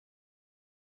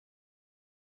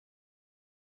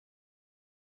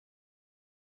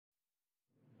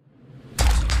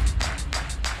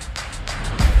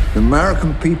The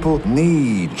American people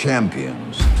need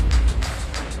champions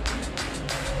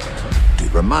to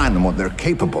remind them what they're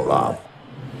capable of.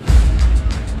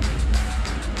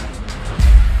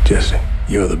 Jesse,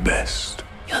 you're the best.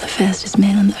 You're the fastest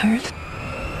man on the earth.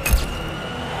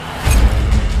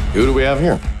 Who do we have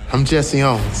here? I'm Jesse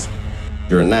Owens.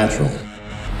 You're a natural.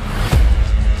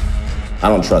 I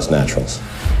don't trust naturals.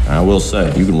 I will say,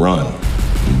 you can run.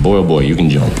 Boy, oh boy, you can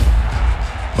jump.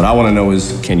 What I want to know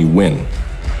is, can you win?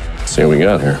 Let's see what we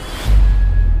got here.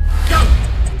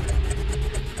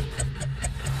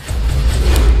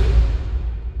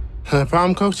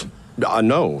 Problem, Coach?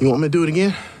 No. You want me to do it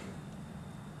again?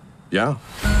 Yeah.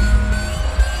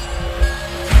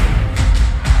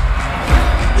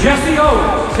 Jesse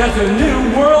Owens sets a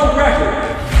new world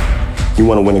record. You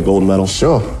want to win a gold medal?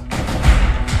 Sure.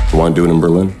 You want to do it in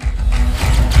Berlin?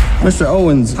 Mr.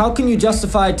 Owens, how can you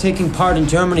justify taking part in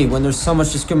Germany when there's so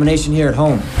much discrimination here at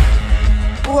home?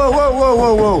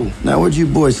 Whoa. Now, where'd you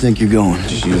boys think you're going?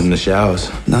 Just using the showers.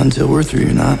 Not until we're through,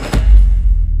 you're not.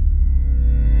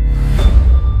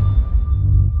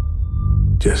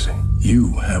 Jesse,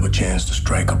 you have a chance to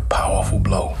strike a powerful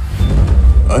blow.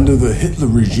 Under the Hitler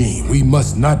regime, we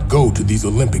must not go to these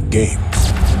Olympic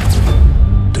Games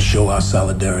to show our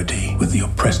solidarity with the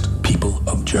oppressed people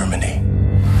of Germany.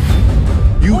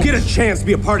 You get a chance to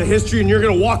be a part of history and you're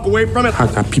gonna walk away from it?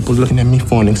 I got people looking at me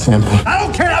for an example. I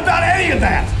don't care about any of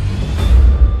that!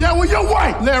 Yeah, well, you're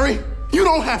right, Larry. You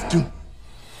don't have to.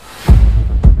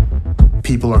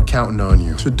 People are counting on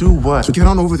you. To do what? To get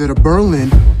on over there to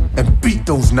Berlin and beat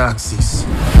those Nazis.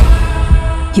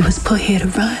 You was put here to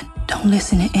run. Don't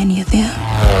listen to any of them.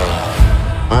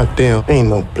 My damn, ain't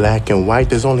no black and white.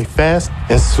 There's only fast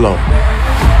and slow.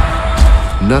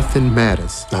 Nothing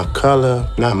matters. Not color,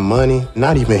 not money,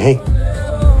 not even hate.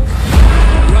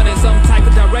 Running some type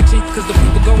of direction, cause the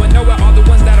people going nowhere are the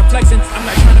ones that are flexing. I'm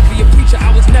not trying to be a preacher,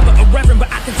 I was never a reverend,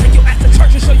 but I can take you after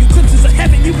church and show you glimpses of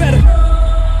heaven. You better.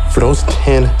 For those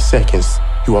 10 seconds,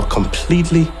 you are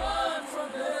completely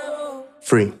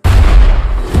free.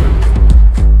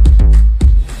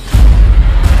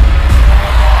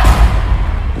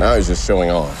 Now he's just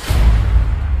showing off.